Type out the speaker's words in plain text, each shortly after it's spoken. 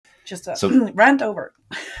just a So rant over.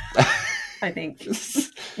 I think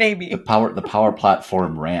maybe the Power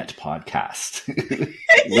Platform Rant podcast.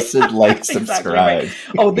 Listen, like, subscribe. Exactly right.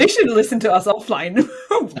 Oh, they should listen to us offline.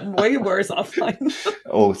 Way worse offline.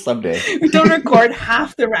 Oh, someday. We don't record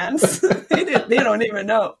half the rants. They don't even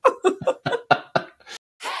know.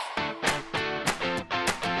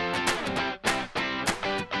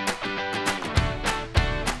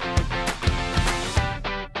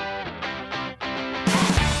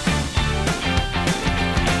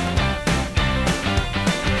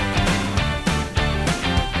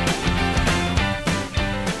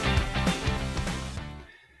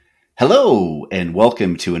 Hello, and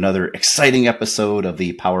welcome to another exciting episode of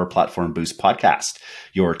the Power Platform Boost podcast,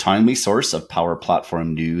 your timely source of Power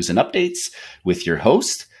Platform news and updates with your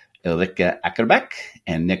host, Ulrikke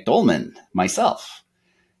and Nick Dolman, myself.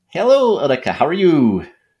 Hello, Ulrikke. How are you?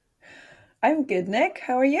 I'm good, Nick.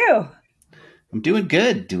 How are you? I'm doing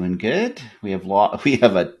good. We have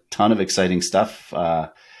a ton of exciting stuff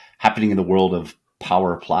happening in the world of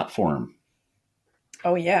Power Platform.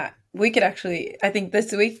 Oh, yeah. We could actually, I think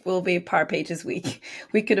this week will be Power Pages week.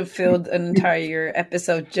 We could have filled an entire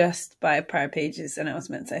episode just by Power Pages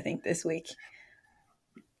announcements, I think, this week.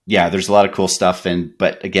 Yeah, there's a lot of cool stuff,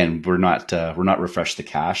 but again, we're not refresh the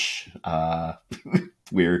cache.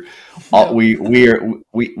 We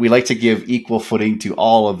like to give equal footing to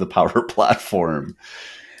all of the Power Platform.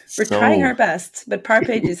 We're trying our best, but Power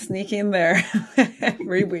Pages sneak in there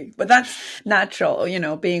every week. But that's natural,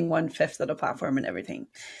 being 1/5 of the platform and everything.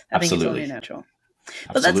 I think it's only natural.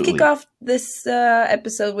 But let's kick off this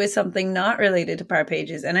episode with something not related to Power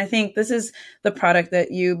Pages. And I think this is the product that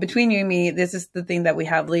between you and me, this is the thing that we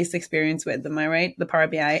have least experience with. Am I right? The Power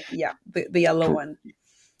BI? Yeah, the yellow one.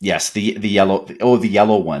 Yes, the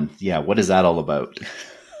yellow one. Yeah, what is that all about?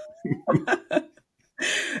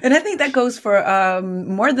 And I think that goes for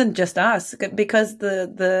more than just us, because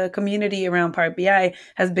the community around Power BI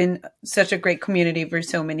has been such a great community for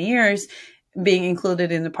so many years. Being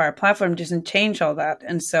included in the Power Platform doesn't change all that.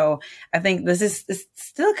 And so I think this is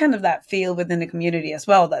still kind of that feel within the community as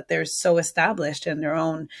well, that they're so established in their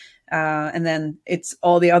own. And then it's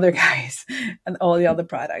all the other guys and all the other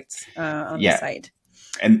products on the site.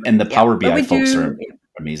 And the Power BI folks are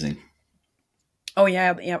amazing. Oh,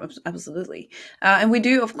 yeah, absolutely. And we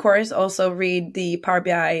do, of course, also read the Power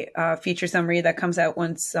BI feature summary that comes out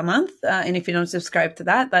once a month. And if you don't subscribe to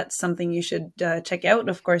that, that's something you should check out.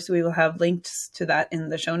 Of course, we will have links to that in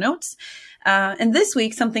the show notes. And this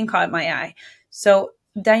week, something caught my eye. So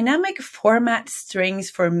dynamic format strings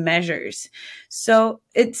for measures. So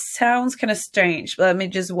it sounds kind of strange, but let me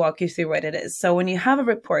just walk you through what it is. So when you have a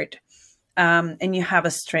report, and you have a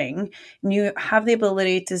string, and you have the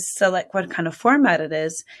ability to select what kind of format it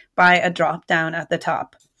is by a drop down at the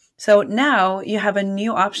top. So now you have a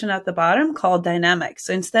new option at the bottom called dynamic.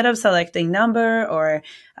 So instead of selecting number or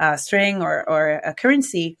a string or a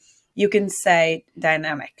currency, you can say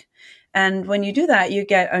dynamic. And when you do that, you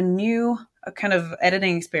get a new kind of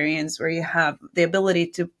editing experience where you have the ability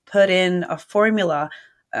to put in a formula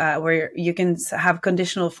where you can have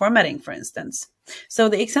conditional formatting, for instance. So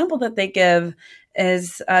the example that they give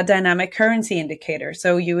is a dynamic currency indicator.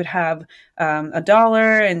 So you would have a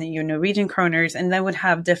dollar and your Norwegian kroners, and then would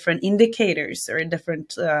have different indicators or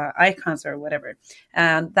different icons or whatever.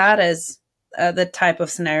 And that is the type of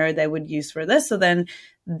scenario they would use for this. So then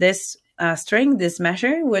this string, this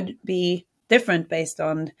measure would be different based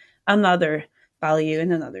on another value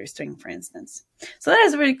in another string, for instance. So that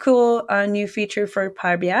is a really cool new feature for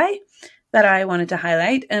Power BI that I wanted to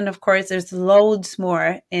highlight. And of course, there's loads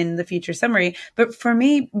more in the feature summary. But for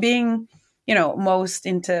me, being,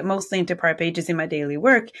 mostly into Power Pages in my daily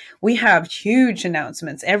work, we have huge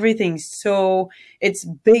announcements. It's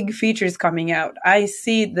big features coming out. I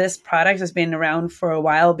see this product has been around for a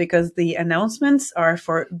while because the announcements are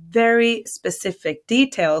for very specific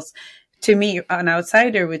details. To me, an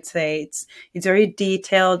outsider would say it's very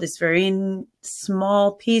detailed. It's very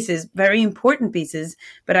small pieces, very important pieces,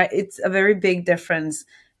 but it's a very big difference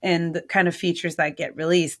in the kind of features that get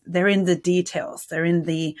released. They're in the details. They're in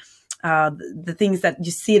the things that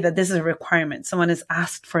you see that this is a requirement. Someone has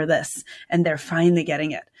asked for this, and they're finally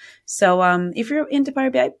getting it. So if you're into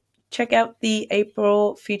Power BI, check out the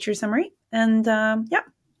April feature summary, and a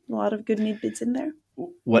lot of good neat bits in there.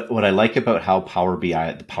 What I like about how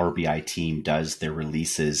the Power BI team does their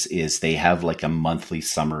releases is they have like a monthly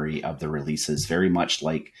summary of the releases, very much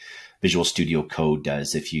like Visual Studio Code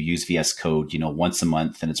does. If you use VS Code, once a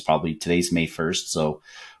month, and it's probably today's May 1st. So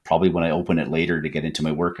probably when I open it later to get into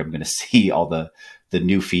my work, I'm going to see all the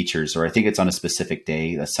new features, or I think it's on a specific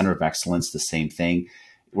day. The Center of Excellence, the same thing.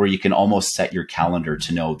 where you can almost set your calendar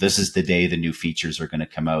to know this is the day the new features are going to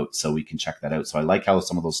come out, so we can check that out. So I like how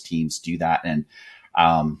some of those teams do that. And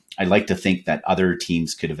I like to think that other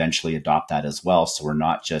teams could eventually adopt that as well. So we're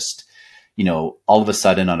not just, all of a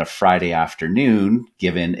sudden on a Friday afternoon,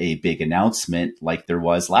 given a big announcement like there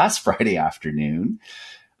was last Friday afternoon.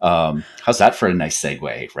 How's that for a nice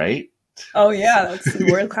segue, right? Oh yeah, that's a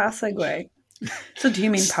world-class segue. So do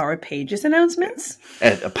you mean Power Pages announcements?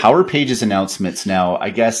 Power Pages announcements. Now,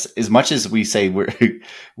 I guess as much as we say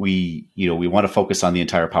we want to focus on the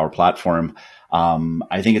entire Power Platform,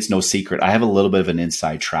 I think it's no secret. I have a little bit of an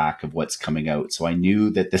inside track of what's coming out. So I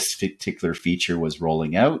knew that this particular feature was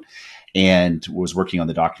rolling out and was working on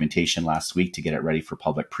the documentation last week to get it ready for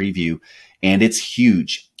public preview. And it's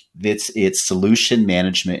huge. It's solution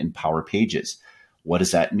management in Power Pages. What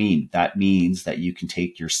does that mean? That means that you can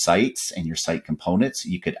take your sites and your site components,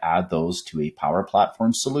 you could add those to a Power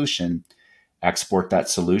Platform solution, export that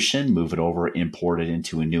solution, move it over, import it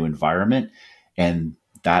into a new environment. And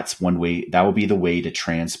that's one way, that will be the way to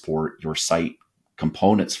transport your site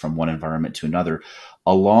components from one environment to another,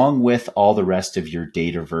 along with all the rest of your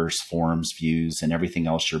Dataverse, forms, views, and everything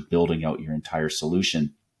else you're building out your entire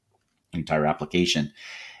solution, entire application.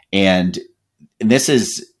 And this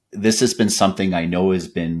has been something I know has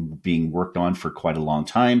been being worked on for quite a long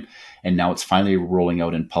time. And now it's finally rolling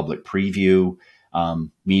out in public preview,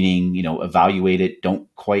 meaning, evaluate it.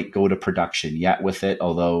 Don't quite go to production yet with it.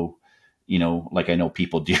 Although, like I know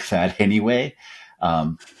people do that anyway.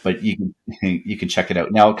 But you can check it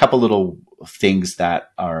out. Now, a couple little things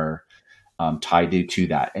that are tied to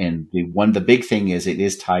that. And the big thing is it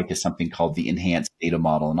is tied to something called the enhanced data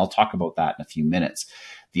model. And I'll talk about that in a few minutes.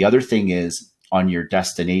 The other thing is, on your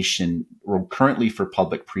destination, or currently for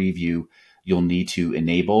public preview, you'll need to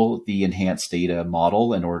enable the enhanced data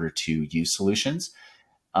model in order to use solutions.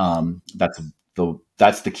 That's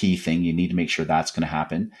the key thing. You need to make sure that's going to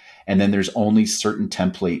happen. And then there's only certain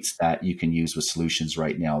templates that you can use with solutions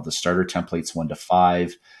right now. The starter templates 1 to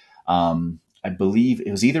 5. I believe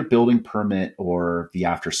it was either building permit or the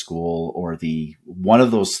after school or the one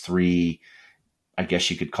of those 3, I guess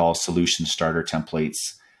you could call solution starter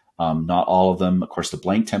templates. Not all of them. Of course, the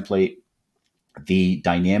blank template, the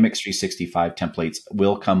Dynamics 365 templates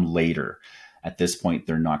will come later. At this point,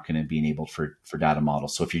 they're not going to be enabled for data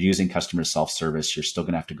models. So if you're using customer self-service, you're still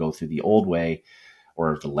going to have to go through the old way,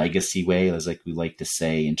 or the legacy way, as like we like to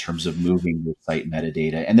say, in terms of moving your site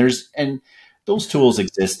metadata. And those tools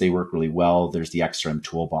exist. They work really well. There's the XRM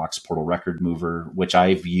Toolbox Portal Record Mover, which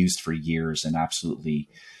I've used for years and absolutely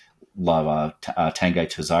love. Tanguy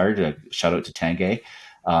Tozard, shout out to Tanguy.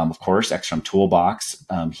 Of course, XRM Toolbox,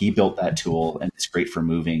 he built that tool, and it's great for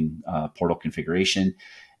moving portal configuration.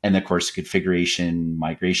 And of course, configuration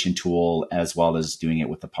migration tool, as well as doing it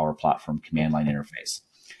with the Power Platform command line interface.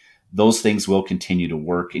 Those things will continue to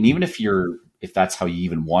work. And even if that's how you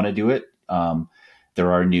even want to do it,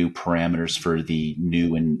 there are new parameters for the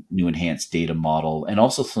new enhanced data model, and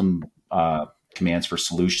also some commands for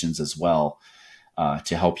solutions as well.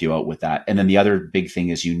 To help you out with that. And then the other big thing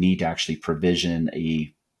is you need to actually provision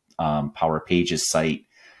a Power Pages site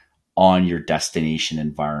on your destination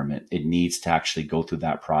environment. It needs to actually go through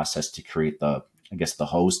that process to create the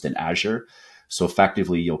host in Azure. So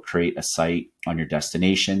effectively, you'll create a site on your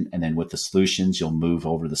destination, and then with the solutions, you'll move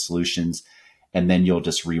over the solutions, and then you'll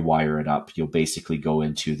just rewire it up. You'll basically go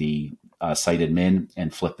into the site admin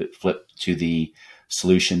and flip to the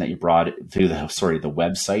solution that you brought through the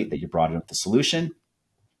website that you brought in with the solution.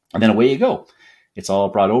 And then away you go. It's all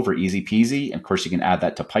brought over, easy peasy. And of course, you can add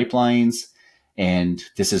that to pipelines. And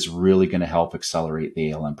this is really going to help accelerate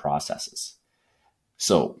the ALM processes.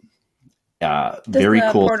 So very cool.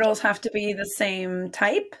 Does the portals have to be the same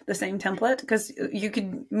type, the same template? Because you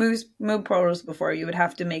could move portals before. You would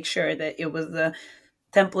have to make sure that it was the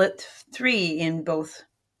template 3 in both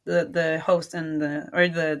the host and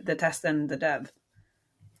the test and the dev.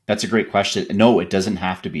 That's a great question. No, it doesn't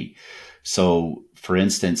have to be. So for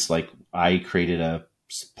instance, like I created a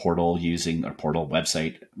portal using a portal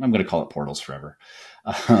website. I'm going to call it Portals Forever.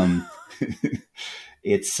 I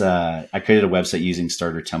created a website using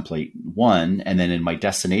starter template 1. And then in my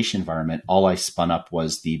destination environment, all I spun up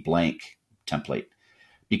was the blank template,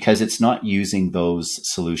 because it's not using those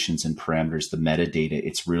solutions and parameters, the metadata.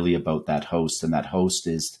 It's really about that host, and that host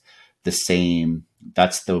is the same.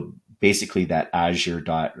 That's basically that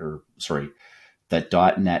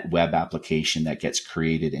that .NET web application that gets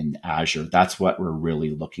created in Azure. That's what we're really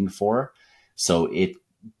looking for. So it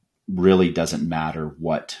really doesn't matter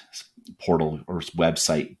what portal or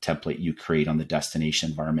website template you create on the destination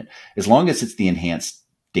environment, as long as it's the enhanced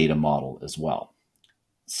data model as well.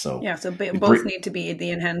 So Yeah, so both need to be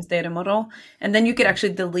the enhanced data model, and then you could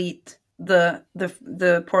actually delete the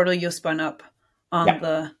portal you spun up on yeah,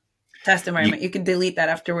 the test environment. you, You can delete that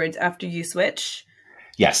afterwards after you switch.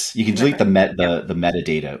 yes, you can Is that delete correct? Yeah. the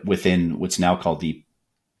metadata within what's now called the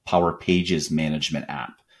Power Pages Management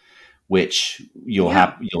app, which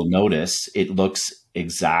Yeah. you'll notice it looks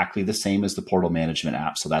exactly the same as the portal management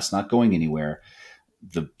app. So that's not going anywhere.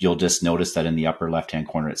 You'll just notice that in the upper left hand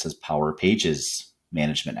corner it says Power Pages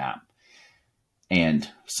Management app. And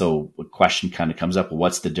so a question kind of comes up, well,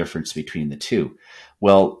 what's the difference between the two?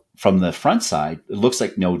 Well, from the front side, it looks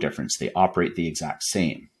like no difference. They operate the exact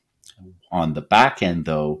same. On the back end,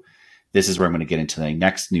 though, this is where I'm going to get into the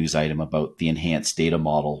next news item about the enhanced data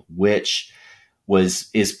model, which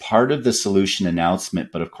is part of the solution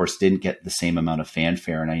announcement, but of course didn't get the same amount of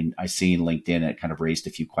fanfare. And I see in LinkedIn it kind of raised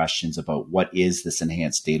a few questions about what is this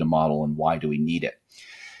enhanced data model and why do we need it?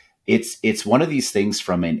 It's one of these things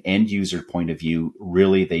from an end user point of view.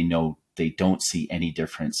 Really, they don't see any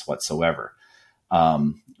difference whatsoever.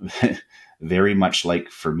 Um, very much like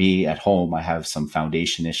for me at home, I have some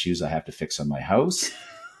foundation issues I have to fix on my house.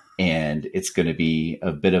 And it's going to be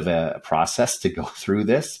a bit of a process to go through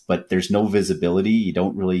this, but there's no visibility. You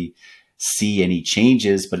don't really see any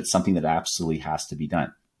changes, but it's something that absolutely has to be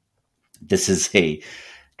done. This is a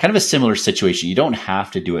kind of a similar situation. You don't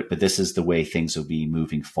have to do it, but this is the way things will be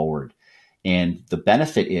moving forward. And the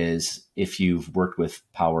benefit is if you've worked with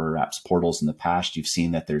Power Apps portals in the past, you've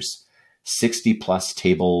seen that there's 60 plus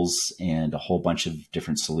tables and a whole bunch of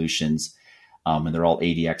different solutions. And they're all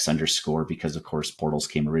ADX underscore because, of course, portals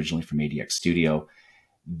came originally from ADX Studio.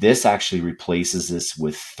 This actually replaces this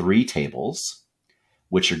with 3 tables,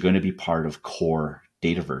 which are going to be part of core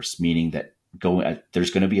Dataverse, meaning that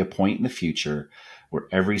there's going to be a point in the future where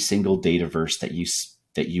every single Dataverse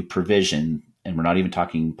that you provision, and we're not even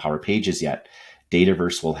talking Power Pages yet,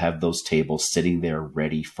 Dataverse will have those tables sitting there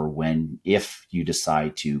ready for if you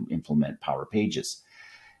decide to implement Power Pages.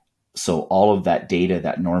 So all of that data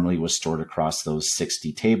that normally was stored across those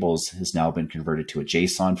 60 tables has now been converted to a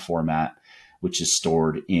JSON format, which is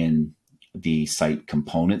stored in the site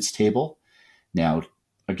components table. Now,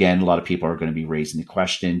 again, a lot of people are going to be raising the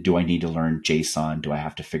question, do I need to learn JSON? Do I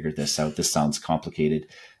have to figure this out? This sounds complicated.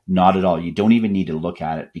 Not at all. You don't even need to look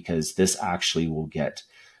at it because this actually will get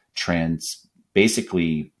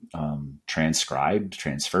transcribed,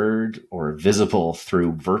 transferred, or visible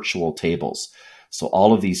through virtual tables. So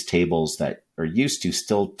all of these tables that are used to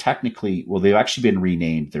still technically, well, they've actually been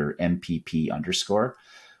renamed. They're MPP underscore,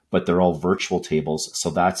 but they're all virtual tables. So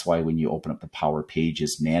that's why when you open up the Power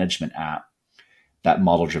Pages management app, that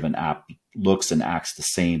model-driven app looks and acts the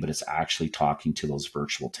same, but it's actually talking to those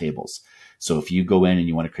virtual tables. So if you go in and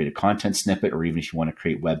you want to create a content snippet, or even if you want to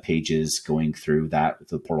create web pages going through that with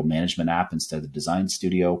the portal management app instead of the Design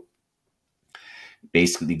Studio,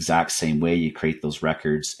 basically the exact same way you create those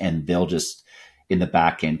records, and they'll just in the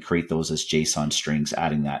back end create those as JSON strings,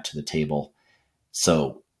 adding that to the table.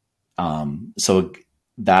 So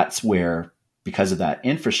that's where, because of that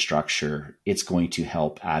infrastructure, it's going to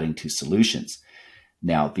help adding to solutions.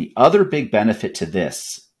 Now, the other big benefit to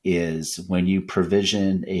this is when you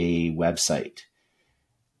provision a website,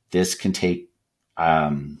 this can take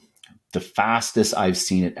the fastest I've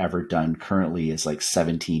seen it ever done currently is like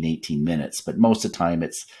 17, 18 minutes, but most of the time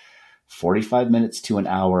it's 45 minutes to an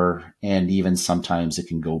hour. And even sometimes it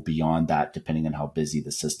can go beyond that depending on how busy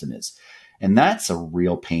the system is. And that's a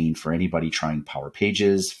real pain for anybody trying Power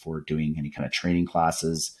Pages, for doing any kind of training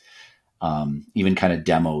classes, even kind of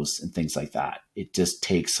demos and things like that. It just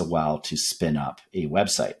takes a while to spin up a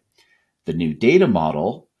website. The new data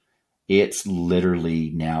model, it's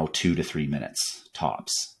literally now 2 to 3 minutes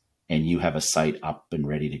tops, and you have a site up and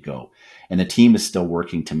ready to go. And the team is still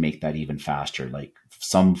working to make that even faster. Like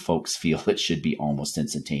some folks feel it should be almost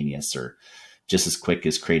instantaneous or just as quick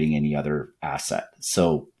as creating any other asset.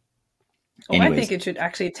 So I think it should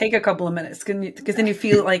actually take a couple of minutes because then you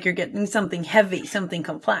feel like you're getting something heavy, something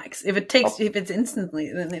complex. If it's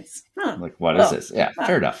instantly, then it's like, what is this? Yeah,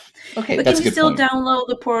 fair enough. Okay, but that's can a you good still point. download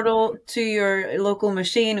the portal to your local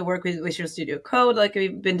machine and work with Visual Studio Code like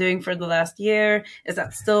we've been doing for the last year? Is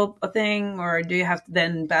that still a thing, or do you have to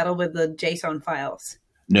then battle with the JSON files?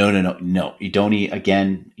 No. You don't need,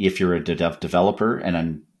 again, if you're a developer,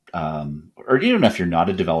 and or even if you're not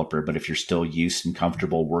a developer, but if you're still used and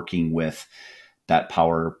comfortable working with that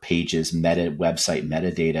Power Pages website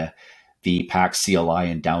metadata, the PAC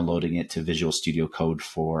CLI and downloading it to Visual Studio Code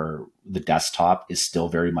for the desktop is still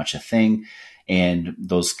very much a thing. And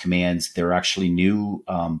those commands, they're actually new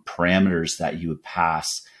parameters that you would pass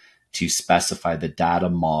to specify the data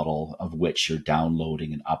model of which you're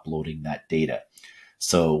downloading and uploading that data.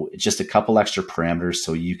 So just a couple extra parameters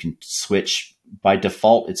so you can switch. By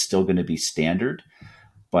default, it's still going to be standard,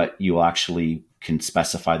 but you actually can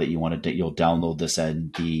specify that you'll download this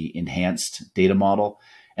and the enhanced data model.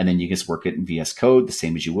 And then you just work it in VS Code the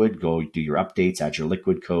same as you would. Go do your updates, add your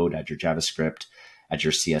liquid code, add your JavaScript, add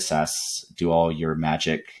your CSS, do all your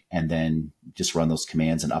magic, and then just run those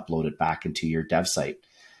commands and upload it back into your dev site.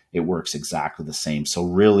 It works exactly the same. So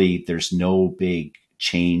really, there's no big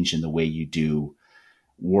change in the way you do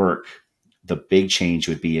work. The big change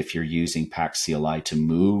would be if you're using Pax CLI to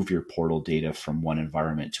move your portal data from one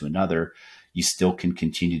environment to another. You still can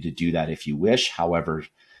continue to do that if you wish. However,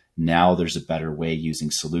 now there's a better way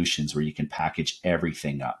using solutions where you can package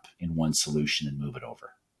everything up in one solution and move it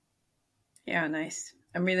over. Yeah, nice.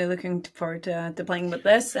 I'm really looking forward to playing with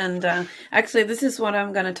this. And actually, this is what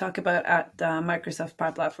I'm going to talk about at Microsoft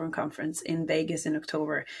Power Platform Conference in Vegas in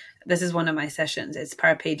October. This is one of my sessions. It's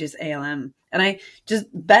Power Pages ALM. And I just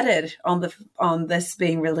betted on this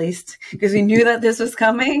being released because we knew that this was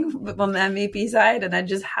coming on the MVP side. And I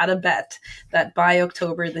just had a bet that by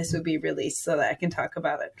October, this would be released so that I can talk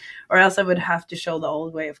about it. Or else I would have to show the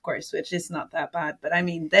old way, of course, which is not that bad. But I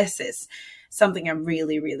mean, this is something I'm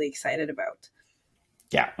really, really excited about.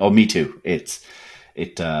 Yeah. Oh, me too.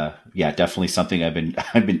 Yeah, definitely something I've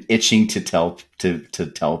been itching to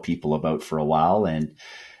tell people about for a while. And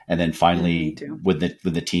then finally when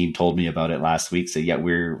the team told me about it last week, yeah,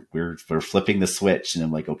 we're flipping the switch. And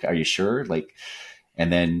I'm like, okay, are you sure?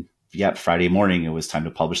 And then, Friday morning, it was time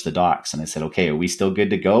to publish the docs. And I said, okay, are we still good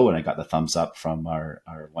to go? And I got the thumbs up from our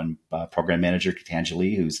one program manager,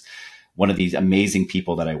 Katanjali, who's one of these amazing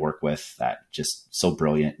people that I work with, that just so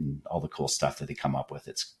brilliant, and all the cool stuff that they come up with.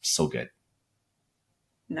 It's so good.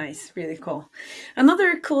 Nice. Really cool.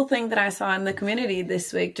 Another cool thing that I saw in the community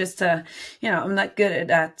this week, just to, I'm not good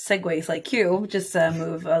at segues like you, just to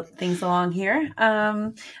move things along here.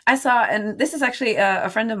 I saw, and this is actually a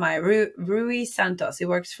friend of mine, Rui Santos, who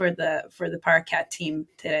works for the PowerCat team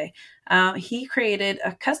today. He created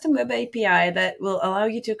a custom web API that will allow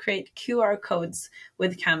you to create QR codes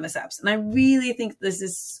with Canvas apps. And I really think this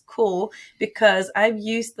is cool because I've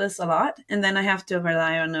used this a lot, and then I have to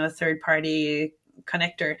rely on a third-party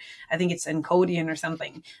connector. I think it's Encodian or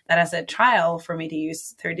something that has a trial for me to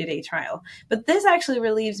use, 30-day trial. But this actually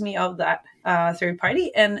relieves me of that third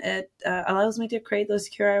party, and it allows me to create those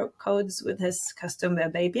QR codes with his custom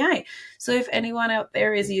web API. So if anyone out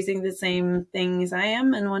there is using the same thing as I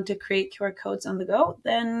am and want to create QR codes on the go,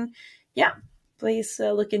 then please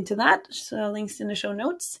look into that. So links in the show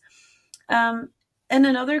notes. And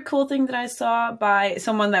another cool thing that I saw by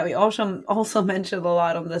someone that we also mentioned a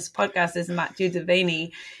lot on this podcast is Matthew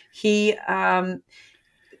Devaney. He,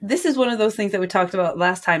 this is one of those things that we talked about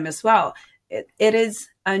last time as well. It is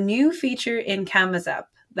a new feature in Canvas app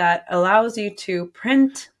that allows you to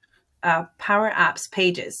print Power Apps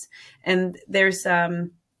pages. And there's a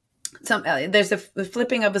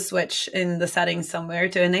flipping of a switch in the settings somewhere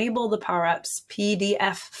to enable the Power Apps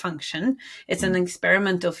PDF function. It's an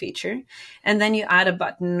experimental feature. And then you add a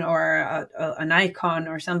button or an icon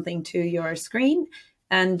or something to your screen,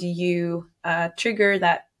 and you trigger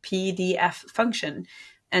that PDF function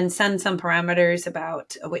and send some parameters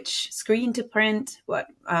about which screen to print, what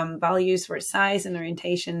values for size and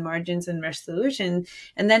orientation, margins and resolution,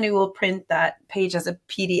 and then it will print that page as a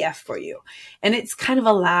PDF for you. And it's kind of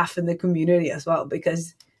a laugh in the community as well,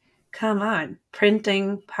 because come on,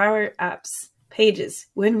 printing Power Apps pages,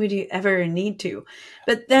 when would you ever need to?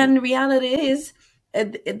 But then reality is,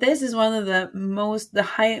 this is one of the most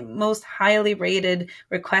highly rated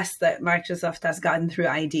requests that Microsoft has gotten through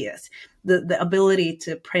ideas. The ability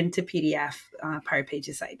to print a PDF Power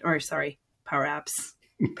Pages site, Power Apps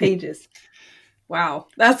pages. Wow,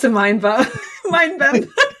 that's a mind bump. Well,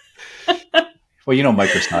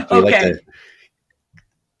 Microsoft, they like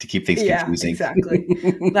to keep things confusing. Exactly.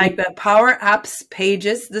 Like the Power Apps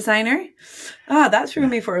Pages designer. That threw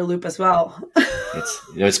me for a loop as well.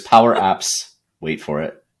 It's Power Apps. Wait for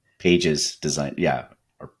it. Pages design. Yeah.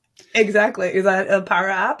 Exactly. Is that a Power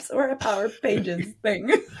Apps or a Power Pages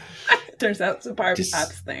thing? Turns out it's a Power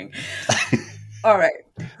Apps thing. All right.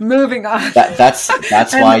 Moving on. That's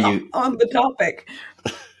why you... On the topic.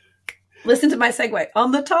 Listen to my segue.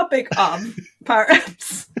 On the topic of Power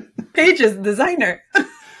Apps Pages designer.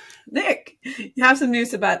 Nick, you have some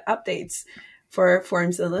news about updates for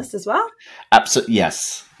forms and lists as well? Absolutely.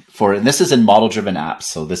 Yes. And this is in model-driven apps,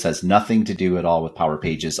 so this has nothing to do at all with Power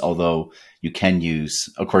Pages, although you can use,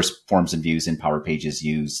 of course, forms and views in Power Pages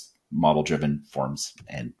use model-driven forms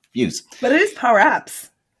and views. But it is Power Apps.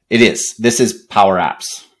 It is. This is Power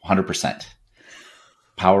Apps, 100%.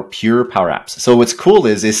 Pure Power Apps. So what's cool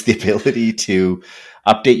is the ability to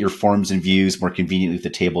update your forms and views more conveniently with the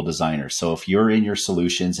table designer. So if you're in your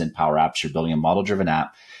solutions and Power Apps, you're building a model-driven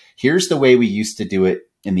app, here's the way we used to do it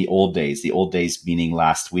in the old days meaning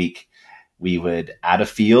last week. We would add a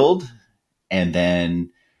field and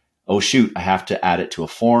then, oh, shoot, I have to add it to a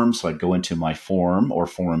form. So I'd go into my form or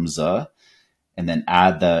forms and then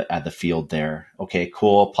add the field there. Okay,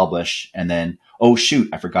 cool, publish. And then, oh, shoot,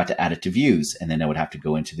 I forgot to add it to views. And then I would have to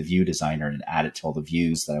go into the view designer and add it to all the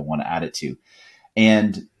views that I want to add it to.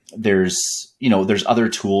 And there's other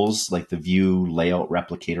tools like the view layout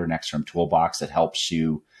replicator next from Toolbox that helps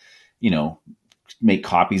you, make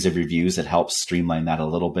copies of your views, that helps streamline that a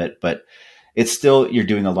little bit. But it's still, you're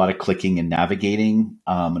doing a lot of clicking and navigating.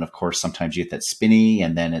 And of course, sometimes you get that spinny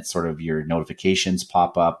and then it's sort of your notifications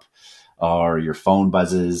pop up or your phone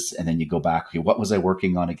buzzes. And then you go back, okay, what was I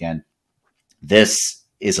working on again? This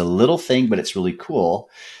is a little thing, but it's really cool,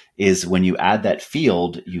 is when you add that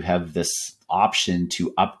field, you have this option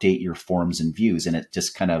to update your forms and views. And it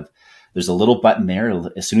just there's a little button there.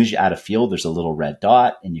 As soon as you add a field, there's a little red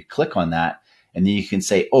dot and you click on that. And then you can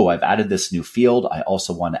say, oh, I've added this new field. I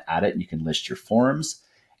also want to add it. And you can list your forms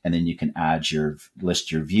and then you can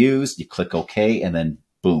list your views. You click OK and then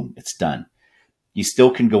boom, it's done. You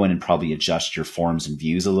still can go in and probably adjust your forms and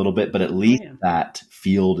views a little bit, but at least that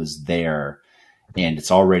field is there. And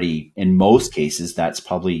it's already, in most cases, that's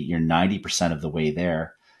probably you're 90% of the way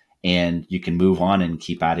there. And you can move on and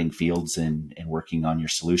keep adding fields and working on your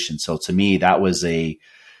solution. So to me, that was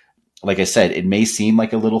like I said, it may seem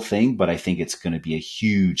like a little thing, but I think it's going to be a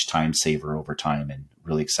huge time saver over time, and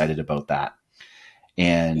really excited about that.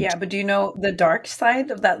 And yeah, but do you know the dark side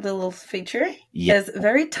of that little feature is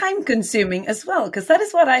very time consuming as well, because that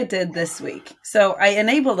is what I did this week. So I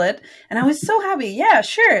enabled it and I was so happy. Yeah,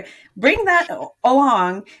 sure. Bring that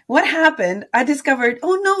along. What happened? I discovered,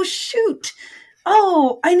 oh no, shoot.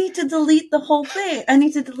 Oh, I need to delete the whole thing. I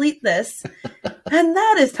need to delete this. And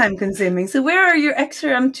that is time consuming. So where are your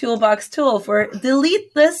XRM Toolbox tool for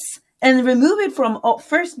delete this and remove it from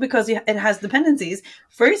first, because it has dependencies.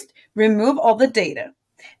 First, remove all the data.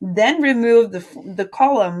 Then remove the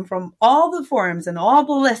column from all the forms and all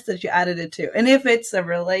the lists that you added it to. And if it's a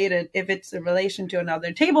relation to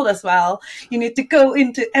another table as well, you need to go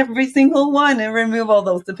into every single one and remove all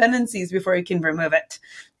those dependencies before you can remove it.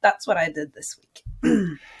 That's what I did this week.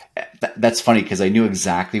 That's funny because I knew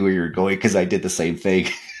exactly where you were going, because I did the same thing.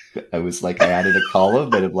 I was like, I added a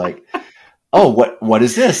column and I'm like, oh, what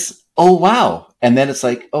is this? Oh, wow. And then it's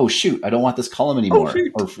like, oh, shoot, I don't want this column anymore.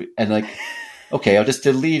 And like, okay, I'll just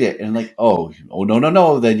delete it. And like, oh,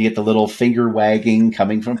 no. Then you get the little finger wagging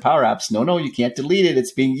coming from Power Apps. No, you can't delete it.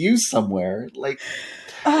 It's being used somewhere. Like,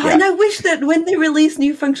 yeah. And I wish that when they release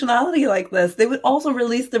new functionality like this, they would also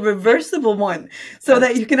release the reversible one so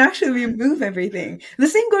that you can actually remove everything. The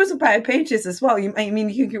same goes with Power Pages as well. You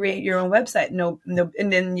can create your own website.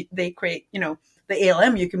 And then they create, the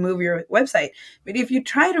ALM, you can move your website. But if you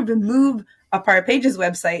try to remove a Power Pages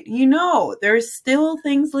website, there's still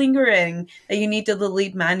things lingering that you need to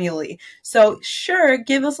delete manually. So sure,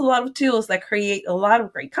 give us a lot of tools that create a lot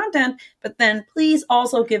of great content, but then please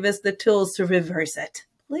also give us the tools to reverse it.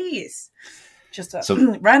 Please. Just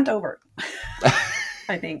rant over.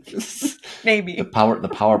 I think maybe the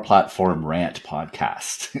power platform rant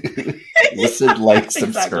podcast. Listen, like,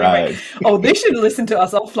 subscribe. Right. Oh, they should listen to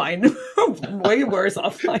us offline. Way worse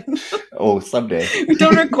offline. Oh, someday. We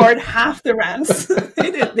don't record half the rants.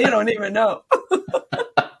 They don't even know.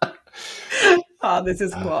 Oh, this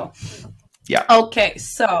is cool. Yeah. Okay,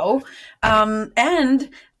 so and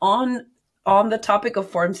on the topic of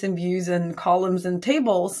forms and views and columns and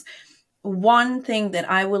tables, one thing that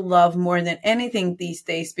I would love more than anything these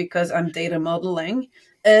days, because I'm data modeling,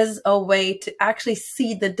 is a way to actually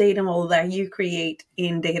see the data model that you create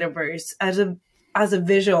in Dataverse as a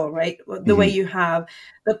visual, right? The way you have,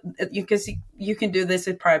 you can do this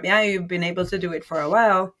with Power BI. You've been able to do it for a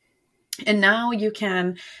while. And now you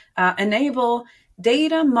can enable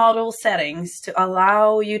data model settings to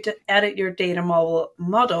allow you to edit your data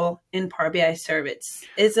model in Power BI Service.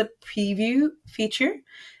 It's a preview feature,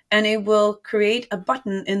 and it will create a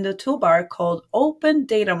button in the toolbar called Open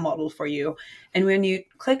Data Model for you. And when you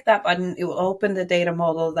click that button, it will open the data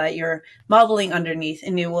model that you're modeling underneath,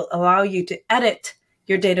 and it will allow you to edit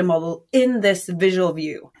your data model in this visual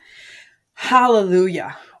view.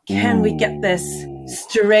 Hallelujah. Can we get this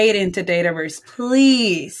straight into Dataverse,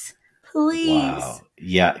 please? Please. Wow.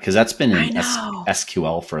 Yeah, because that's been in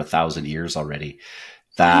SQL for 1,000 years already.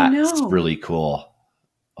 That's really cool.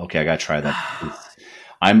 Okay, I got to try that.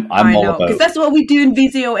 I'm all about, because that's what we do in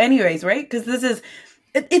Visio anyways, right? Because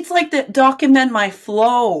it's like the document my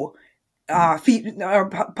flow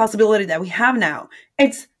possibility that we have now.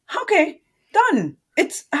 It's okay, done.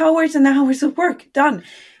 It's hours and hours of work, done.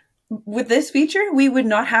 With this feature, we would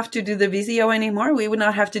not have to do the Visio anymore. We would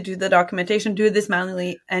not have to do the documentation, do this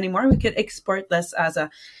manually anymore. We could export this as a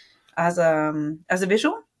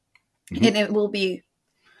visual, and it will be,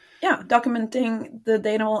 documenting the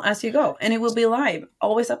data as you go, and it will be live,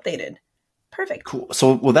 always updated. Perfect. Cool.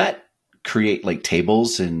 So will that create like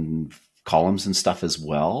tables and columns and stuff as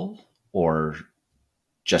well, or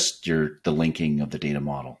just the linking of the data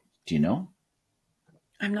model? Do you know?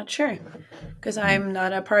 I'm not sure, because I'm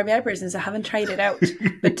not a Power BI person, so I haven't tried it out.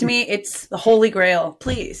 But to me, it's the holy grail.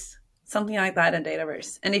 Please, something like that in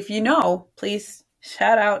Dataverse. And if you know, please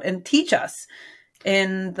shout out and teach us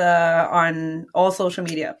on all social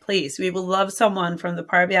media. Please, we would love someone from the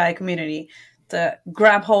Power BI community to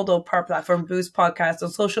grab hold of Power Platform Boost podcast on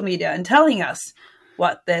social media and telling us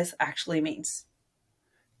what this actually means.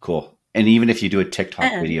 Cool. And even if you do a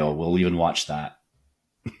TikTok video, we'll even watch that.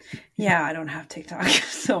 Yeah, I don't have TikTok,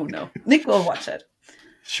 so no. Nick will watch it.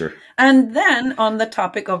 Sure. And then on the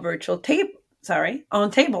topic of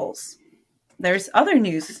on tables, there's other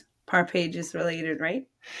news Power Pages related, right?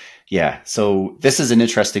 Yeah. So this is an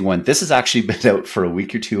interesting one. This has actually been out for a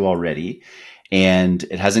week or two already, and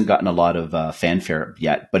it hasn't gotten a lot of fanfare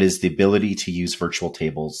yet, but is the ability to use virtual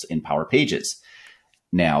tables in Power Pages.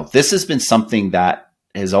 Now, this has been something that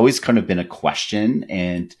has always kind of been a question,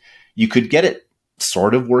 and you could get it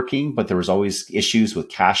sort of working, but there was always issues with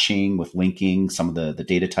caching, with linking some of the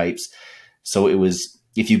data types. So it was,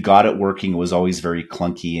 if you got it working, it was always very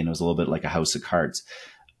clunky, and it was a little bit like a house of cards.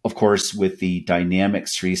 Of course, with the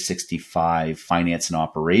Dynamics 365 finance and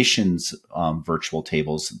operations virtual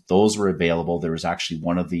tables, those were available. There was actually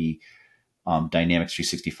one of the Dynamics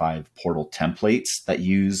 365 portal templates that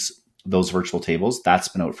use those virtual tables. That's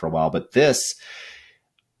been out for a while, but this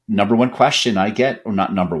number one question I get, or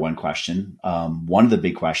not number one question, one of the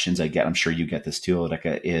big questions I get, I'm sure you get this too,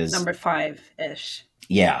 Ulrikke, is number 5-ish.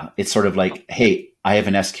 Yeah. It's sort of like, hey, I have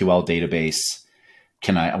an SQL database.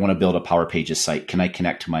 I want to build a Power Pages site. Can I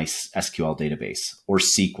connect to my SQL database or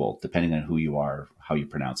SQL, depending on who you are, how you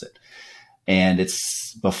pronounce it? And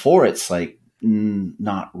it's like,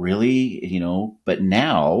 not really, but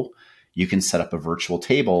now you can set up a virtual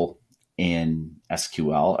table in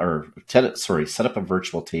SQL, set up a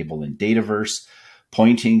virtual table in Dataverse,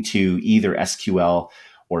 pointing to either SQL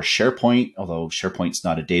or SharePoint, although SharePoint's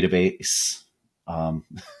not a database.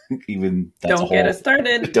 Even that's don't get us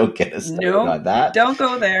started. Don't get us started on that. Don't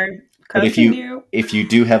go there. Continue. But if you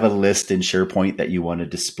do have a list in SharePoint that you want to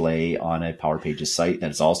display on a Power Pages site,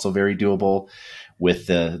 that is also very doable with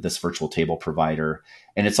this virtual table provider.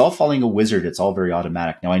 And it's all following a wizard. It's all very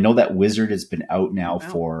automatic. Now, I know that wizard has been out now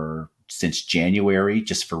since January,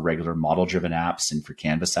 just for regular model-driven apps and for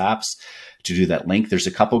Canvas apps to do that link. There's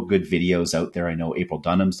a couple good videos out there. I know April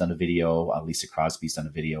Dunham's done a video. Lisa Crosby's done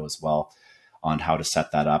a video as well on how to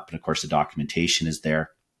set that up. And of course, the documentation is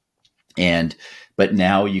there. But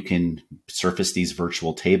now you can surface these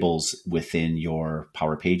virtual tables within your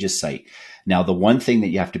Power Pages site. Now, the one thing that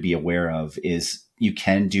you have to be aware of is you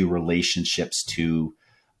can do relationships to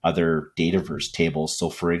other Dataverse tables. So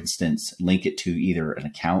for instance, link it to either an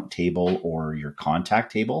account table or your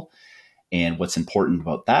contact table. And what's important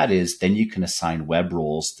about that is then you can assign web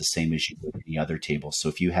roles the same as you would any other table. So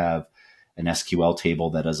if you have an SQL table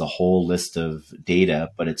that has a whole list of data,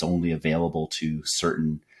 but it's only available to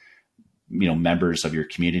certain members of your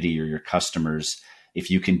community or your customers, if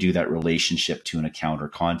you can do that relationship to an account or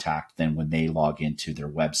contact, then when they log into their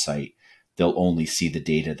website, they'll only see the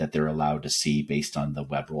data that they're allowed to see based on the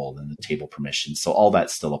web role and the table permissions. So all that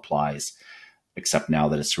still applies, except now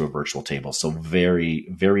that it's through a virtual table. So very,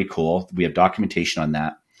 very cool. We have documentation on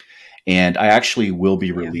that. And I actually will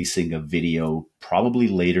be releasing a video probably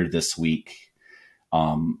later this week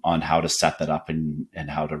on how to set that up and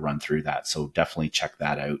how to run through that. So definitely check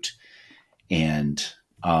that out. And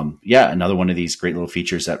another one of these great little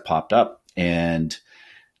features that popped up. And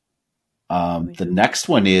the next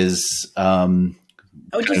one is I want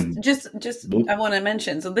to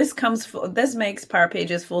mention. So this makes Power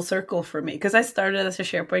Pages full circle for me, because I started as a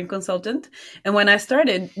SharePoint consultant, and when I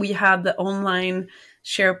started, we had the online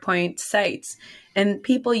SharePoint sites, and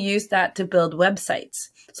people used that to build websites.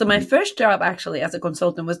 So my first job actually as a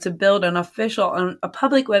consultant was to build a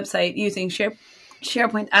public website using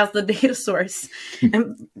SharePoint as the data source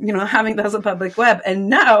and, having that as a public web. And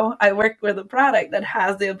now I work with a product that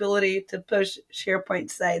has the ability to push SharePoint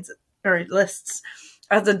sites or lists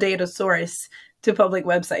as a data source to public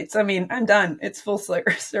websites. I mean, I'm done. It's full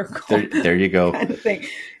circle. There you go. Kind of thing.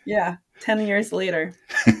 Yeah. 10 years later.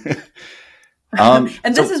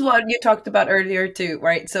 And this is what you talked about earlier too,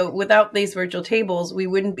 right? So without these virtual tables, we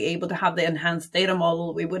wouldn't be able to have the enhanced data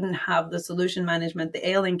model. We wouldn't have the solution management, the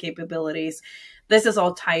alien capabilities. This is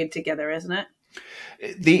all tied together, isn't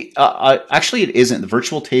it? Actually, it isn't. The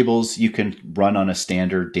virtual tables you can run on a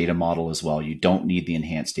standard data model as well. You don't need the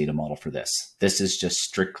enhanced data model for this. This is just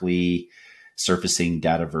strictly surfacing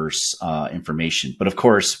Dataverse information. But of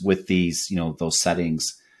course, with these, those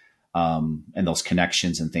settings and those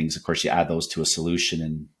connections and things, of course, you add those to a solution,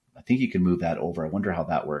 and I think you can move that over. I wonder how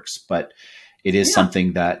that works, but it is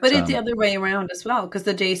something that. But it's the other way around as well, because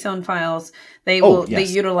the JSON files, they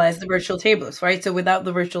yes. utilize the virtual tables, right? So without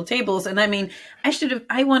the virtual tables, and I mean,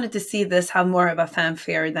 I wanted to see this have more of a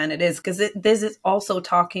fanfare than it is, because this is also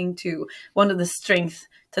talking to one of the strengths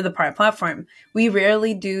to the Power Platform. We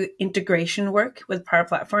rarely do integration work with Power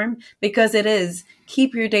Platform because it is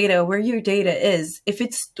keep your data where your data is. If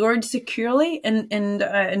it's stored securely and in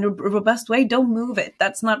a robust way, don't move it.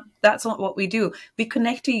 That's not what we do. We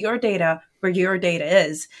connect to your data where your data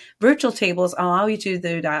is. Virtual tables allow you to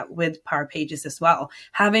do that with Power Pages as well.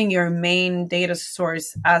 Having your main data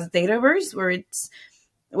source as Dataverse, where it's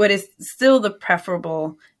what is still the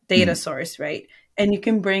preferable data source, right? And you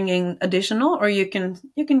can bring in additional, or you can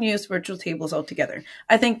use virtual tables altogether.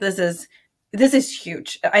 I think this is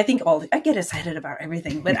huge. I get excited about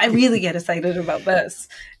everything, but I really get excited about this.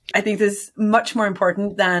 I think this is much more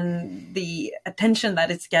important than the attention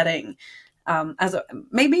that it's getting.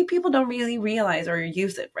 Maybe people don't really realize or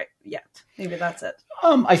use it right yet. Maybe that's it.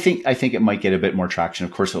 I think it might get a bit more traction.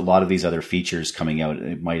 Of course, a lot of these other features coming out,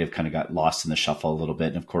 it might have kind of got lost in the shuffle a little bit.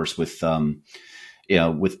 And of course, with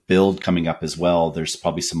with build coming up as well, there's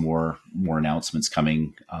probably some more announcements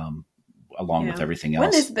coming along with everything else.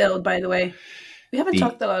 When is build, by the way? We haven't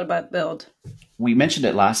talked a lot about build. We mentioned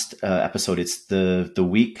it last episode. It's the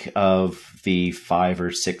week of the 5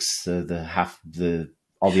 or 6,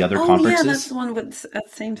 all the other conferences. Yeah, that's the one at the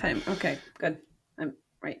same time. Okay, good. I'm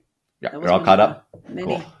right. Yeah, we're all caught up.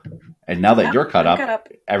 Cool. And now that you're caught up,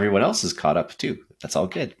 everyone else is caught up too. That's all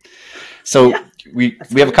good. So we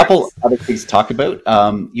have a couple other things to talk about.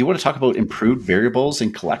 You want to talk about improved variables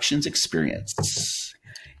and collections experience?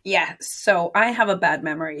 Yeah. So I have a bad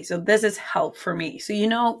memory. So this is help for me.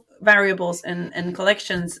 So, variables and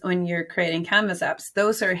collections when you're creating Canvas apps,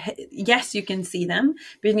 those are, yes, you can see them,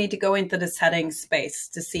 but you need to go into the settings space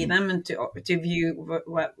to see them and to view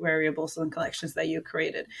what variables and collections that you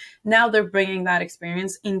created. Now they're bringing that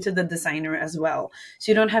experience into the designer as well.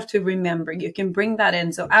 So you don't have to remember, you can bring that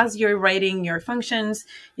in. So as you're writing your functions,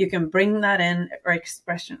 you can bring that in, or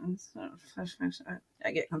expressions.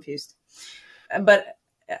 I get confused. But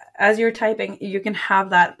as you're typing, you can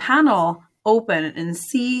have that panel open and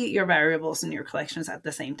see your variables and your collections at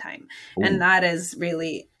the same time. Ooh. And that is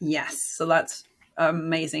really, yes. So that's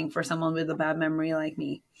amazing for someone with a bad memory like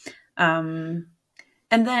me. And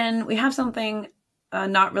then we have something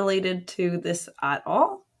not related to this at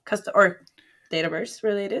all, or Dataverse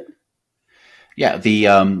related. Yeah.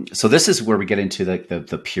 So this is where we get into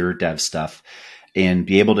the pure dev stuff and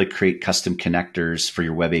be able to create custom connectors for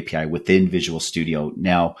your web API within Visual Studio.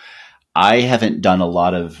 Now, I haven't done a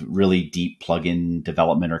lot of really deep plugin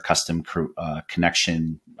development or custom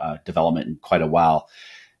connection development in quite a while.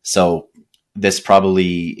 So this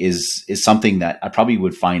probably is something that I probably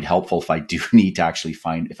would find helpful if I do need to actually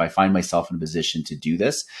if I find myself in a position to do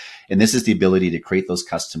this. And this is the ability to create those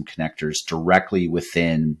custom connectors directly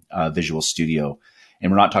within Visual Studio.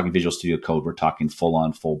 And we're not talking Visual Studio Code. We're talking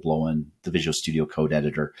full-blown the Visual Studio Code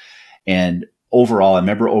editor. And overall, I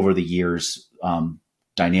remember over the years,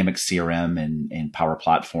 Dynamic CRM and Power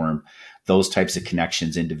Platform, those types of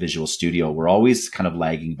connections into Visual Studio were always kind of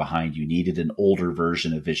lagging behind. You needed an older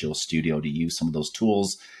version of Visual Studio to use some of those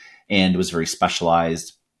tools, and it was very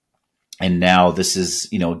specialized. And now this is,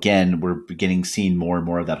 again, we're seeing more and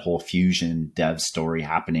more of that whole Fusion dev story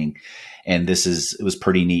happening. And it was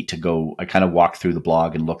pretty neat to go. I kind of walked through the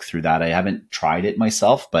blog and looked through that. I haven't tried it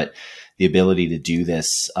myself, but the ability to do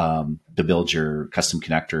this, to build your custom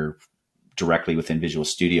connector directly within Visual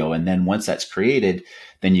Studio. And then once that's created,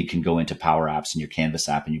 then you can go into Power Apps and your Canvas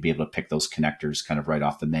app, and you'll be able to pick those connectors kind of right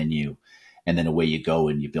off the menu. And then away you go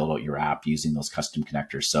and you build out your app using those custom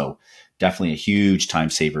connectors. So definitely a huge time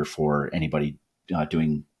saver for anybody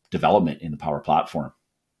doing development in the Power Platform.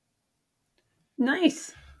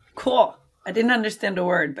 Nice. Cool. I didn't understand a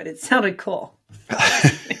word, but it sounded cool.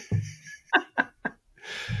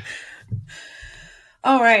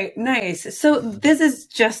 All right, nice. So this is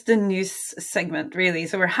just the news segment, really.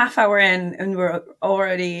 So we're half hour in, and we're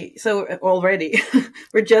already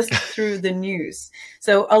we're just through the news.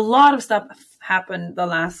 So a lot of stuff happened the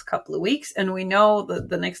last couple of weeks, and we know that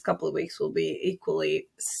the next couple of weeks will be equally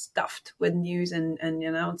stuffed with news and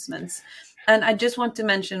announcements. And I just want to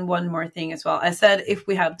mention one more thing as well. I said if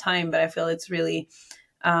we have time, but I feel it's really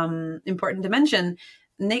important to mention.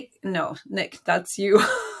 Nick, that's you.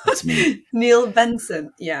 That's me. Neil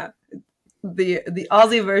Benson, yeah, the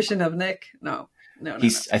Aussie version of Nick. No.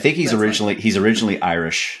 I think he's originally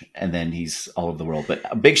Irish, and then he's all over the world. But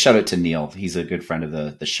a big shout out to Neil. He's a good friend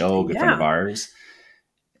of the show, good friend of ours.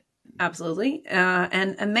 Absolutely,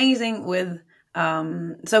 and amazing with.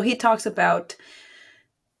 So he talks about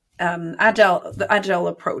the agile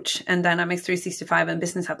approach and Dynamics 365 and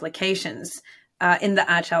business applications in the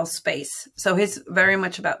agile space. So he's very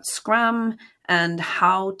much about Scrum and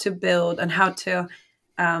how to build and how to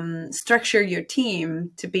structure your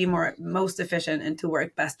team to be most efficient and to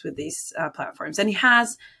work best with these platforms. And he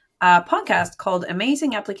has a podcast called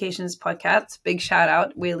Amazing Applications Podcast. Big shout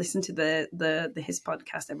out. We listen to his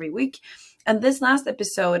podcast every week. And this last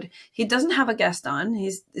episode, he doesn't have a guest on.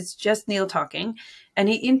 It's just Neil talking. And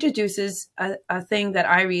he introduces a thing that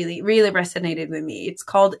I really, really resonated with me. It's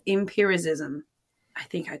called empiricism. I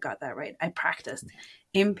think I got that right. I practiced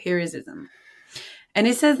empiricism. And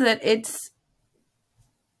he says that it's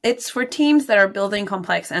for teams that are building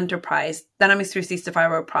complex enterprise Dynamics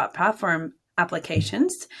 365 or platform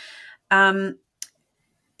applications in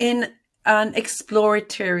an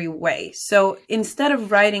exploratory way. So instead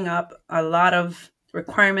of writing up a lot of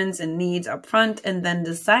requirements and needs up front and then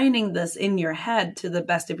designing this in your head to the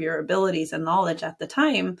best of your abilities and knowledge at the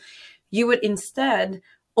time, you would instead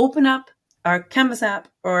open up our Canvas app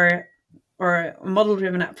or a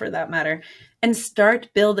model-driven app for that matter, and start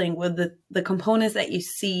building with the components that you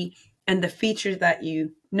see and the features that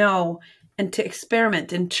you know, and to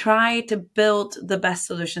experiment and try to build the best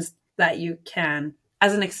solutions that you can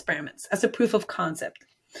as an experiment, as a proof of concept.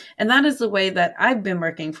 And that is the way that I've been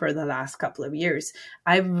working for the last couple of years.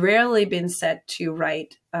 I've rarely been set to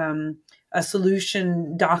write a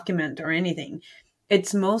solution document or anything.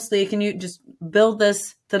 It's mostly, can you just build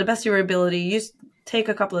this to the best of your ability? You just take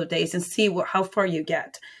a couple of days and see how far you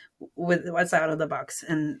get with what's out of the box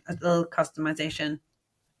and a little customization.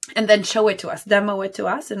 And then show it to us, demo it to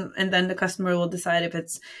us, and then the customer will decide if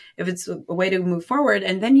it's a way to move forward.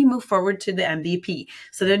 And then you move forward to the MVP.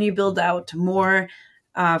 So then you build out more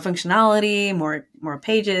functionality, more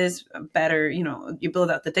pages, better, you build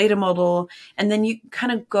out the data model, and then you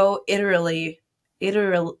kind of go iteratively.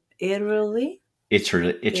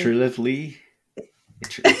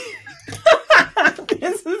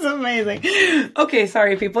 This is amazing. Okay,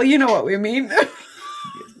 sorry, people. You know what we mean.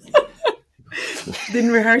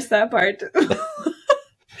 Didn't rehearse that part.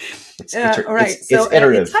 All right. So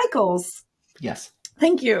iterative. It cycles. Yes.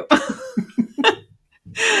 Thank you.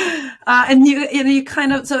 And you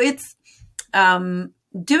kind of, so it's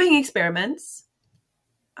doing experiments,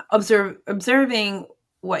 observing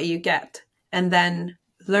what you get, and then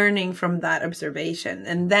learning from that observation,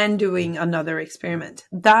 and then doing another experiment.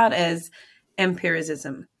 That is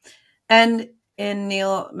empiricism. And in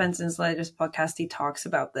Neil Benson's latest podcast, he talks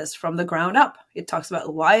about this from the ground up. It talks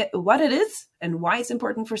about what it is and why it's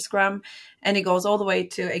important for Scrum. And it goes all the way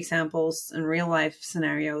to examples and real life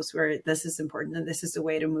scenarios where this is important and this is the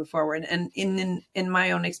way to move forward. And in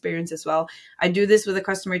my own experience as well, I do this with a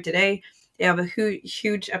customer today. They have a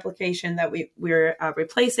huge application that we're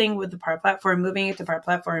replacing with the Power Platform, moving it to Power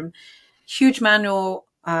Platform, huge manual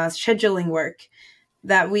scheduling work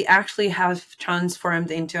that we actually have transformed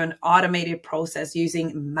into an automated process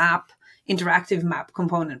using interactive map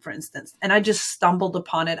component, for instance. And I just stumbled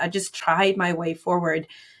upon it. I just tried my way forward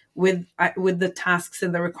with the tasks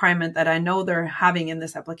and the requirement that I know they're having in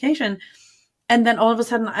this application. And then all of a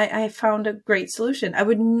sudden I found a great solution. I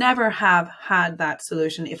would never have had that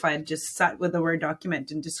solution if I had just sat with a Word document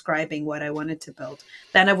and describing what I wanted to build.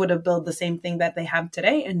 Then I would have built the same thing that they have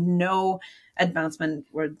today and no advancement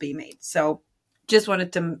would be made. So just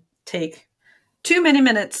wanted to take too many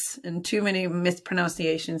minutes and too many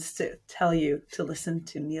mispronunciations to tell you to listen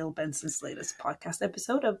to Neil Benson's latest podcast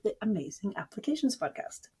episode of the Amazing Applications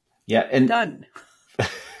Podcast. Yeah, and done.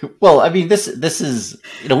 Well, I mean, this is,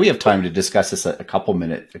 we have time to discuss this a couple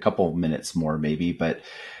minutes more maybe, but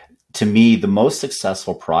to me, the most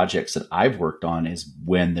successful projects that I've worked on is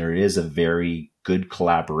when there is a very good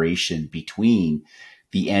collaboration between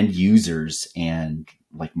the end users and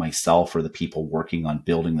like myself or the people working on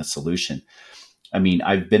building the solution. I mean,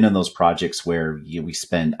 I've been in those projects where we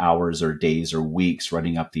spend hours or days or weeks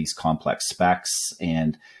running up these complex specs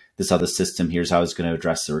and this other system, here's how it's going to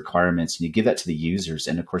address the requirements. And you give that to the users.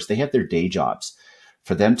 And of course, they have their day jobs.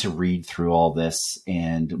 for them to read through all this.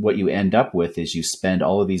 And what you end up with is you spend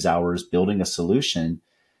all of these hours building a solution.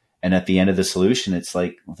 And at the end of the solution, it's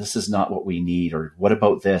like, well, this is not what we need, or what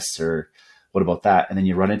about this, or what about that? And then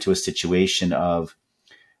you run into a situation of,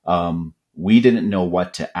 we didn't know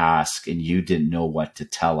what to ask and you didn't know what to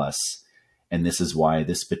tell us. And this is why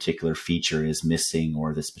this particular feature is missing,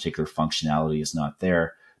 or this particular functionality is not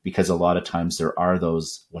there, because a lot of times there are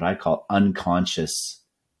those, what I call unconscious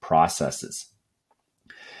processes.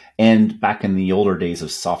 And back in the older days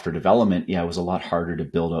of software development, yeah, it was a lot harder to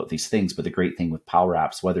build out these things. But the great thing with Power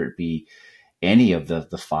Apps, whether it be any of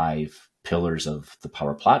the 5 pillars of the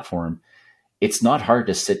Power Platform, it's not hard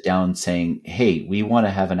to sit down saying, hey, we want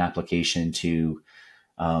to have an application to,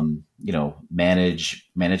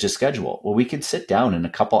 manage a schedule. Well, we can sit down and a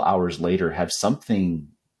couple hours later have something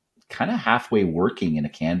kind of halfway working in a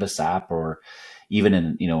Canvas app, or even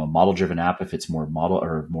in, a model driven app, if it's more model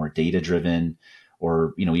or more data driven,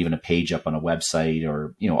 or, even a page up on a website,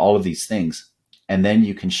 or, all of these things. And then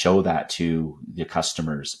you can show that to your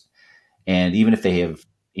customers. And even if they have,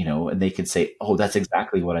 and they can say, oh, that's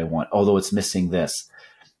exactly what I want, although it's missing this.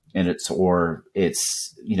 And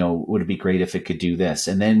would it be great if it could do this?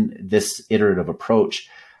 And then this iterative approach,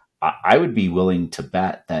 I would be willing to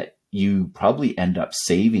bet that you probably end up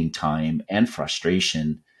saving time and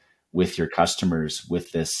frustration with your customers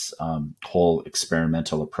with this whole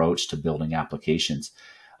experimental approach to building applications.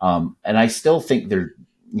 And I still think there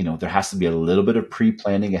has to be a little bit of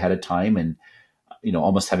pre-planning ahead of time, and,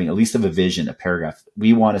 almost having at least of a vision, a paragraph.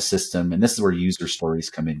 We want a system, and this is where user stories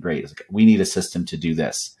come in great. It's like, we need a system to do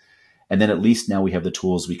this. And then at least now we have the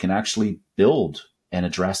tools, we can actually build and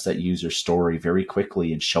address that user story very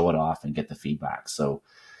quickly and show it off and get the feedback. So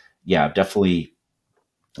yeah, definitely,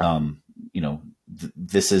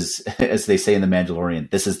 this is, as they say in The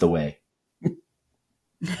Mandalorian, this is the way.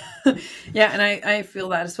 Yeah, and I feel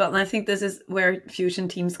that as well. And I think this is where fusion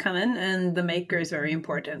teams come in, and the maker is very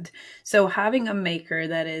important. So having a maker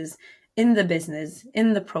that is in the business,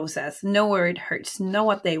 in the process, know where it hurts, know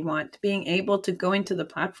what they want, being able to go into the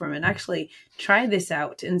platform and actually try this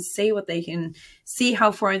out and say what they can, see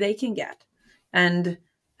how far they can get, and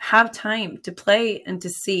have time to play and to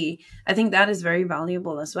see. I think that is very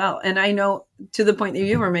valuable as well. And I know, to the point that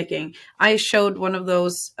you were making, I showed one of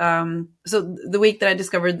those. So the week that I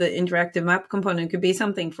discovered the interactive map component could be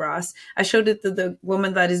something for us, I showed it to the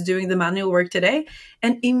woman that is doing the manual work today.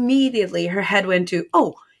 And immediately her head went to,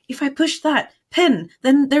 oh, if I push that pin,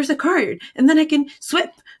 then there's a card, and then I can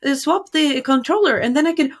swap the controller, and then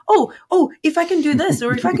I can, if I can do this,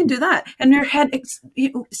 or if I can do that. And her head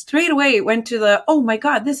straight away went to the, oh my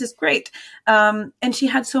God, this is great. And she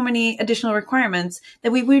had so many additional requirements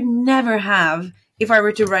that we would never have if I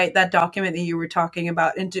were to write that document that you were talking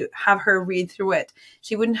about and to have her read through it.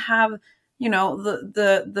 She wouldn't have,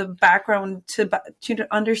 the background to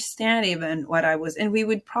understand even what I was. And we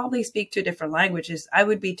would probably speak two different languages. I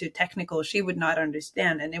would be too technical. She would not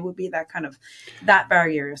understand. And it would be that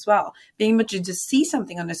barrier as well. Being able to just see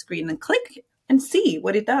something on the screen and click and see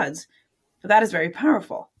what it does. So that is very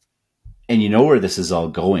powerful. And where this is all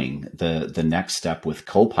going. The next step with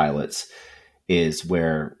co-pilots is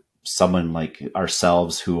where someone like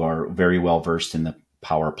ourselves, who are very well versed in the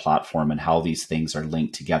Power Platform and how these things are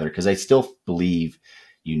linked together, because I still believe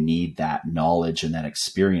you need that knowledge and that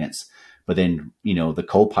experience. But then, the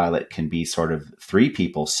co-pilot can be sort of 3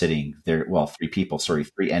 people sitting there. Well,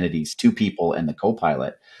 3 entities, 2 people and the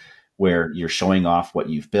co-pilot, where you're showing off what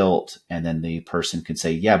you've built. And then the person can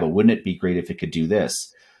say, yeah, but wouldn't it be great if it could do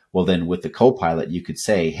this? Well, then with the co-pilot, you could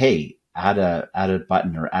say, hey, add a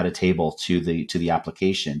button or add a table to the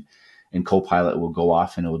application. And Copilot will go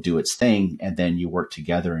off and it will do its thing. And then you work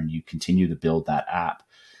together and you continue to build that app.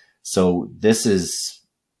 So this is,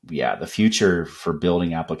 the future for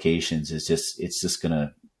building applications is it's just going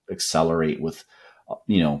to accelerate with,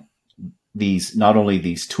 these, not only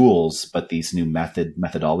these tools, but these new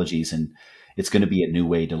methodologies. And it's going to be a new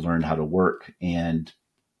way to learn how to work and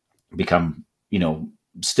become,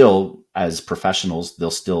 still as professionals,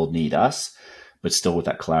 they'll still need us, but still with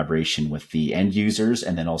that collaboration with the end users,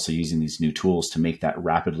 and then also using these new tools to make that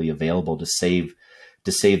rapidly available to save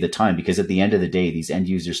the time. Because at the end of the day, these end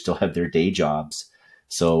users still have their day jobs.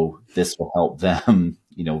 So this will help them,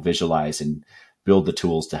 visualize and build the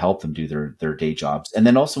tools to help them do their day jobs. And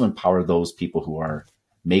then also empower those people who are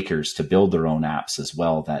makers to build their own apps as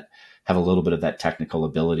well, that have a little bit of that technical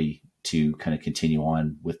ability to kind of continue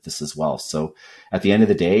on with this as well. So at the end of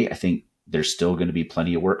the day, I think there's still going to be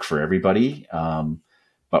plenty of work for everybody,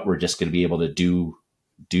 but we're just going to be able to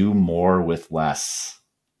do more with less.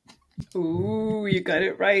 Ooh, you got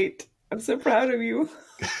it right. I'm so proud of you.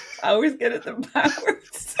 I always get it the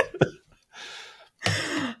backwards.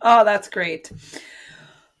 Oh, that's great.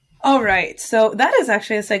 All right. So that is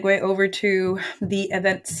actually a segue over to the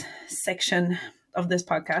events section of this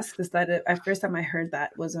podcast, because the first time I heard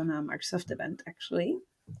that was on a Microsoft event, actually.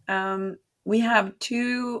 We have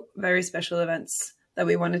two very special events that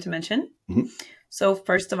we wanted to mention. Mm-hmm. So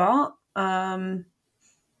first of all,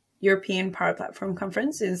 European Power Platform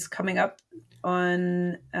Conference is coming up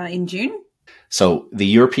in June. So the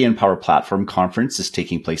European Power Platform Conference is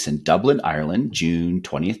taking place in Dublin, Ireland, June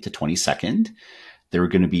 20th to 22nd. There are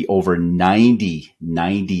going to be over 90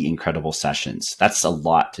 incredible sessions. That's a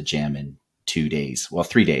lot to jam in 2 days. Well,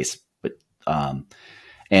 3 days. But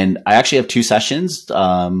and I actually have 2 sessions.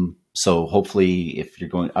 So hopefully if you're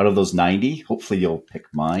going out of those 90, hopefully you'll pick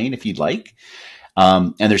mine if you'd like.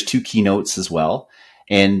 And there's 2 keynotes as well.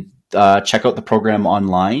 And check out the program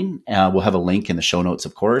online. We'll have a link in the show notes,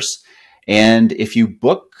 of course. And if you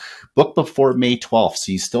book before May 12th,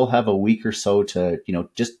 so you still have a week or so to,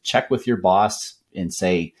 just check with your boss and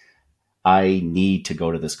say, I need to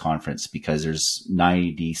go to this conference because there's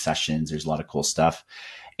 90 sessions. There's a lot of cool stuff.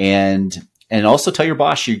 And also tell your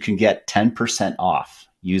boss you can get 10% off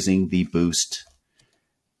using the Boost,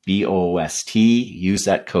 BOOST. Use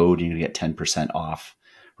that code and you get 10% off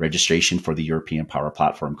registration for the European Power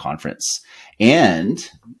Platform Conference. And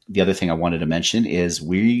the other thing I wanted to mention is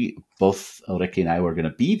we both, Ulrikke and I, were going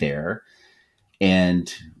to be there.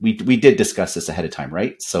 And we did discuss this ahead of time,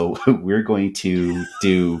 right? So we're going to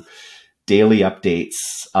do daily updates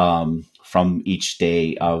from each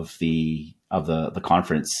day of the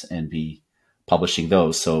conference and be publishing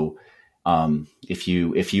those. So if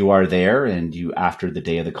you are there and you, after the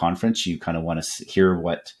day of the conference, you kind of want to hear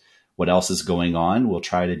what else is going on, we'll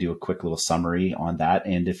try to do a quick little summary on that.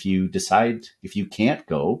 And if you decide if you can't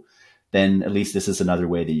go, then at least this is another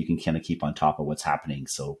way that you can kind of keep on top of what's happening.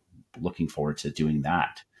 So looking forward to doing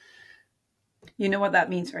that. You know what that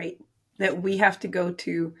means, right? That we have to go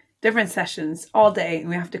to different sessions all day and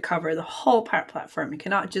we have to cover the whole Power Platform. We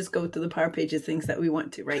cannot just go to the Power Pages things that we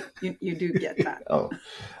want to, right? You do get that. Oh,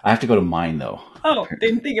 I have to go to mine though. Oh,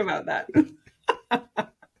 didn't think about that.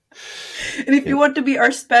 And if you want to be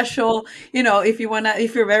our special, if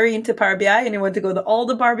you're very into Power BI and you want to go to all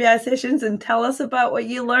the Power BI sessions and tell us about what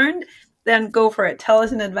you learned, then go for it. Tell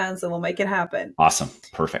us in advance and we'll make it happen. Awesome.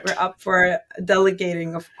 Perfect. We're up for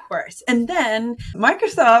delegating, of course. And then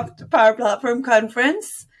Microsoft Power Platform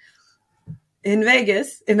Conference in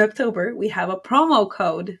Vegas in October, we have a promo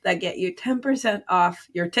code that get you 10% off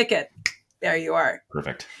your ticket. There you are.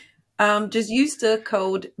 Perfect. Just use the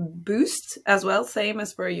code BOOST as well, same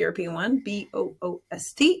as for a European one,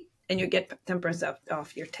 BOOST, and you get 10%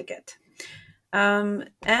 off your ticket. And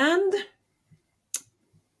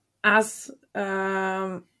as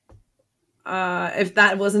if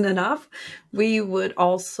that wasn't enough, we would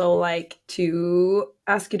also like to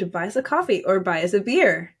ask you to buy us a coffee or buy us a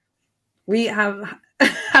beer. We have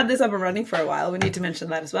had this up and running for a while. We need to mention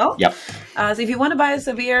that as well. Yep. So if you want to buy us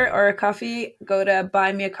a beer or a coffee, go to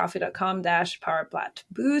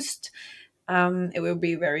buymeacoffee.com/powerplatboost. It would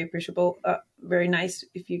be very appreciable, very nice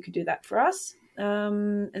if you could do that for us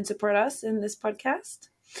and support us in this podcast.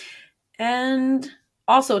 And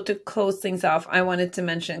also to close things off, I wanted to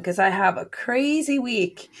mention, because I have a crazy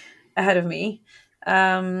week ahead of me.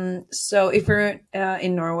 So if you're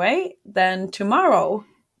in Norway, then tomorrow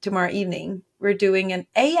evening, we're doing an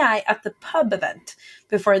AI at the pub event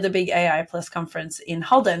before the big AI Plus conference in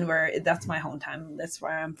Halden, where that's my hometown. That's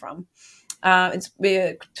where I'm from. It's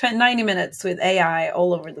 90 minutes with AI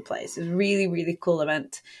all over the place. It's a really, really cool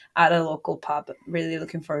event at a local pub. Really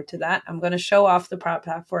looking forward to that. I'm going to show off the Power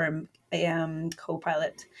Platform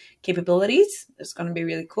Copilot capabilities. It's going to be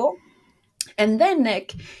really cool. And then,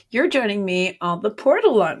 Nick, you're joining me on the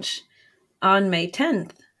Portal launch on May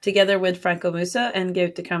 10th, together with Franco Musa and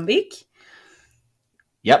Gaute Kramvik.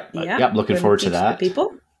 Yep. Looking forward to that.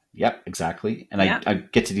 People. Yep, exactly. And I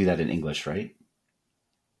get to do that in English, right?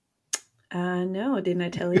 No, didn't I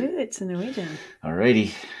tell you? It's in Norwegian.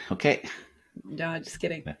 Alrighty. Okay. No, just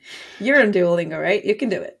kidding. You're on Duolingo, right? You can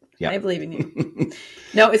do it. Yep. I believe in you.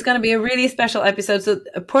 No, it's going to be a really special episode. So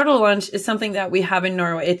a Portal launch is something that we have in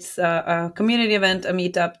Norway. It's a community event, a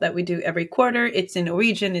meetup that we do every quarter. It's in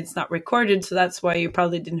Norwegian. It's not recorded, so that's why you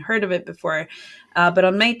probably didn't heard of it before. But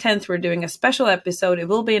on May 10th, we're doing a special episode. It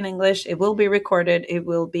will be in English. It will be recorded. It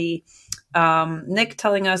will be Nick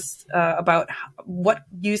telling us about what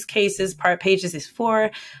use cases Power Pages is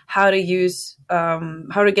for, how to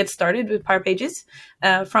get started with Power Pages.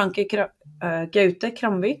 Gaute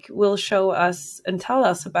Kramvik will show us and tell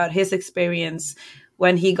us about his experience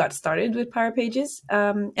when he got started with Power Pages.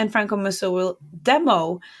 And Franco Musso will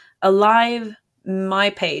demo live my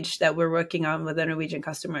page that we're working on with a Norwegian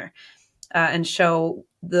customer and show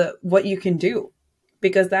what you can do,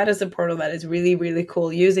 because that is a portal that is really, really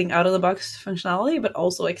cool, using out of the box functionality, but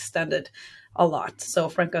also extended a lot. So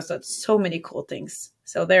Franco's done so many cool things.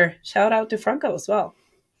 So there, shout out to Franco as well.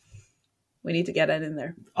 We need to get it in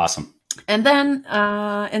there. Awesome. And then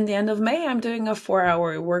in the end of May, I'm doing a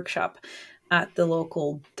 4-hour workshop at the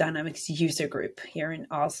local Dynamics user group here in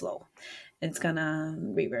Oslo. It's going to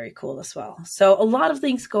be very cool as well. So a lot of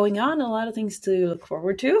things going on, a lot of things to look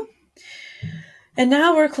forward to. And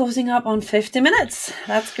now we're closing up on 50 minutes.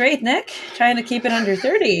 That's great, Nick. Trying to keep it under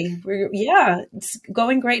 30. It's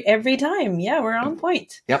going great every time. Yeah, we're on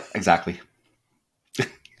point. Yep, exactly.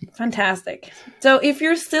 Fantastic. So if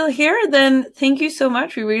you're still here, then thank you so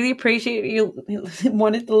much. We really appreciate you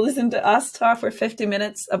wanted to listen to us talk for 50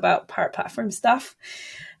 minutes about Power Platform stuff.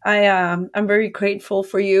 I'm very grateful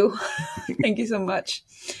for you. Thank you so much.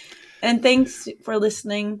 And thanks for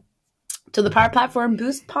listening to the Power Platform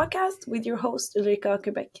Boost podcast with your host,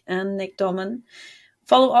 Ulrikke and Nick Dolman.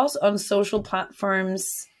 Follow us on social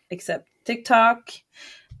platforms except TikTok,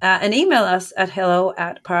 and email us at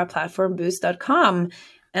hello@powerplatformboost.com.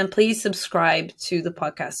 And please subscribe to the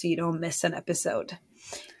podcast so you don't miss an episode.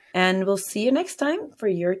 And we'll see you next time for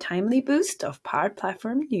your timely boost of Power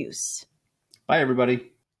Platform news. Bye,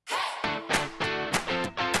 everybody.